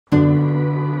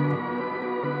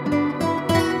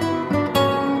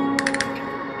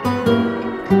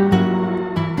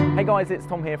guys, it's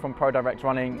Tom here from ProDirect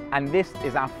Running, and this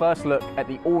is our first look at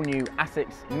the all-new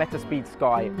ASICS METASPEED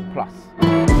SKY Plus.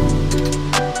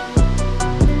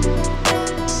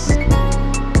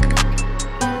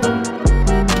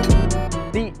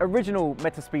 The original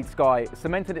METASPEED Sky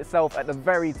cemented itself at the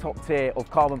very top tier of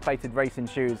carbon-plated racing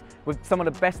shoes, with some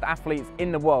of the best athletes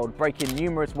in the world breaking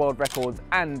numerous world records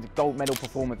and gold medal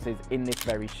performances in this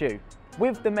very shoe.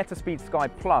 With the METASPEED Sky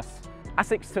Plus,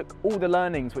 ASICS took all the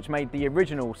learnings which made the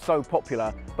original so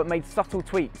popular, but made subtle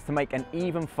tweaks to make an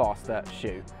even faster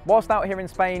shoe. Whilst out here in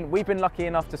Spain, we've been lucky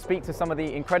enough to speak to some of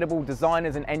the incredible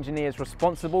designers and engineers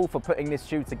responsible for putting this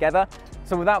shoe together.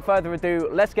 So without further ado,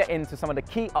 let's get into some of the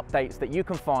key updates that you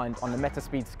can find on the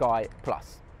METASPEED Sky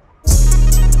Plus.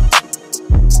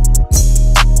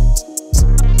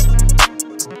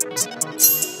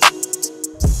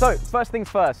 So first things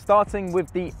first, starting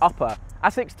with the upper.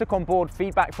 ASICS took on board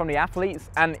feedback from the athletes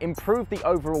and improved the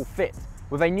overall fit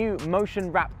with a new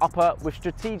motion wrap upper with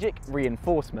strategic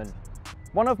reinforcement.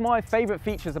 One of my favourite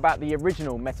features about the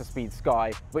original METASPEED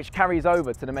Sky, which carries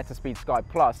over to the METASPEED Sky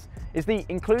Plus, is the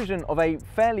inclusion of a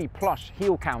fairly plush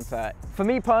heel counter. For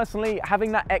me personally,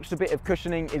 having that extra bit of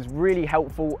cushioning is really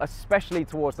helpful, especially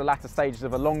towards the latter stages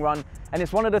of a long run, and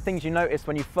it's one of the things you notice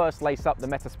when you first lace up the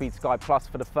METASPEED Sky Plus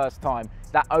for the first time,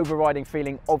 that overriding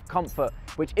feeling of comfort,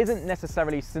 which isn't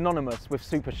necessarily synonymous with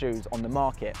super shoes on the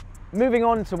market. Moving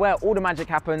on to where all the magic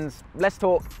happens, let's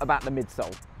talk about the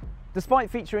midsole.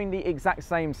 Despite featuring the exact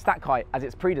same stack height as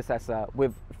its predecessor,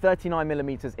 with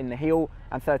 39mm in the heel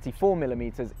and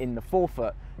 34mm in the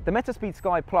forefoot, the METASPEED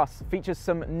Sky Plus features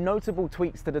some notable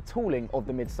tweaks to the tooling of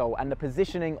the midsole and the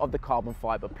positioning of the carbon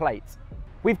fibre plates.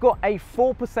 We've got a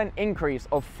 4% increase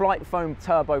of flight foam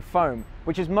turbo foam,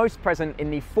 which is most present in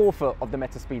the forefoot of the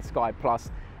METASPEED Sky Plus,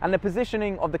 and the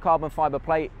positioning of the carbon fibre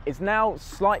plate is now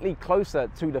slightly closer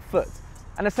to the foot.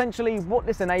 And essentially what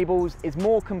this enables is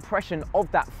more compression of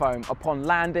that foam upon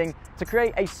landing to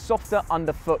create a softer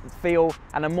underfoot feel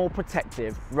and a more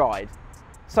protective ride.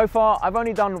 So far, I've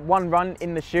only done one run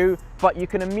in the shoe, but you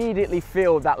can immediately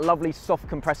feel that lovely soft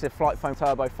compressive flight foam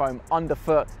turbo foam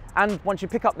underfoot. And once you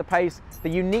pick up the pace, the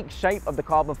unique shape of the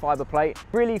carbon fibre plate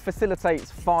really facilitates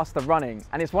faster running.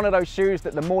 And it's one of those shoes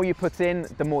that the more you put in,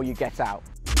 the more you get out.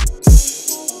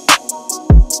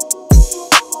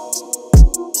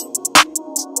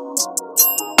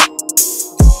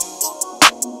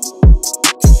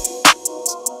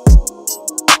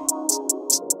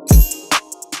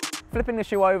 Flipping the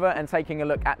shoe over and taking a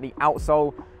look at the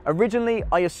outsole, originally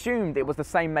I assumed it was the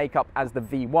same makeup as the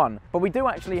V1, but we do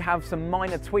actually have some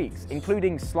minor tweaks,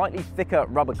 including slightly thicker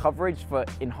rubber coverage for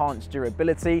enhanced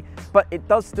durability, but it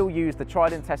does still use the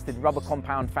tried and tested rubber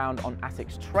compound found on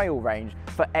ASICS Trail range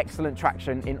for excellent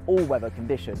traction in all weather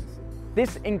conditions.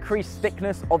 This increased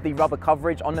thickness of the rubber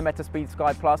coverage on the METASPEED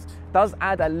Sky Plus does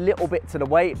add a little bit to the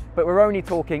weight, but we're only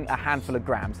talking a handful of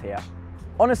grams here.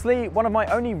 Honestly, one of my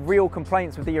only real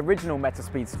complaints with the original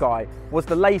METASPEED Sky was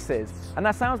the laces, and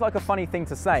that sounds like a funny thing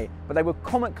to say, but they were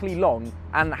comically long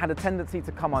and had a tendency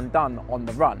to come undone on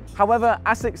the run. However,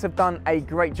 ASICS have done a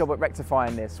great job at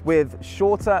rectifying this with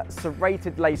shorter,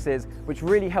 serrated laces, which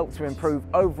really help to improve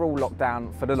overall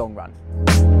lockdown for the long run.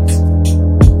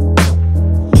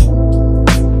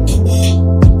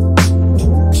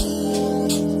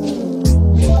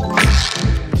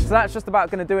 So that's just about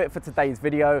going to do it for today's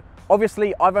video.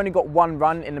 Obviously, I've only got one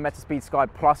run in the METASPEED Sky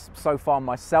Plus so far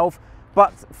myself,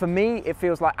 but for me, it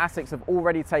feels like ASICS have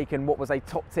already taken what was a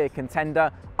top tier contender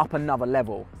up another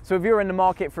level. So if you're in the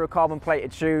market for a carbon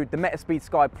plated shoe, the METASPEED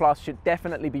Sky Plus should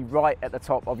definitely be right at the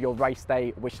top of your race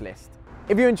day wish list.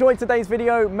 If you enjoyed today's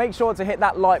video, make sure to hit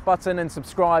that like button and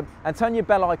subscribe, and turn your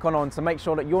bell icon on to make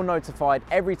sure that you're notified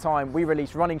every time we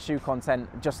release running shoe content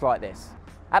just like this.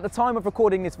 At the time of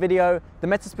recording this video, the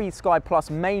METASPEED Sky Plus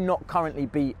may not currently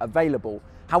be available.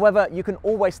 However, you can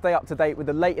always stay up to date with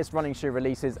the latest running shoe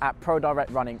releases at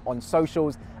ProDirect Running on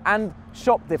socials, and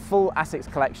shop the full ASICS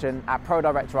collection at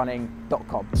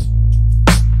prodirectrunning.com.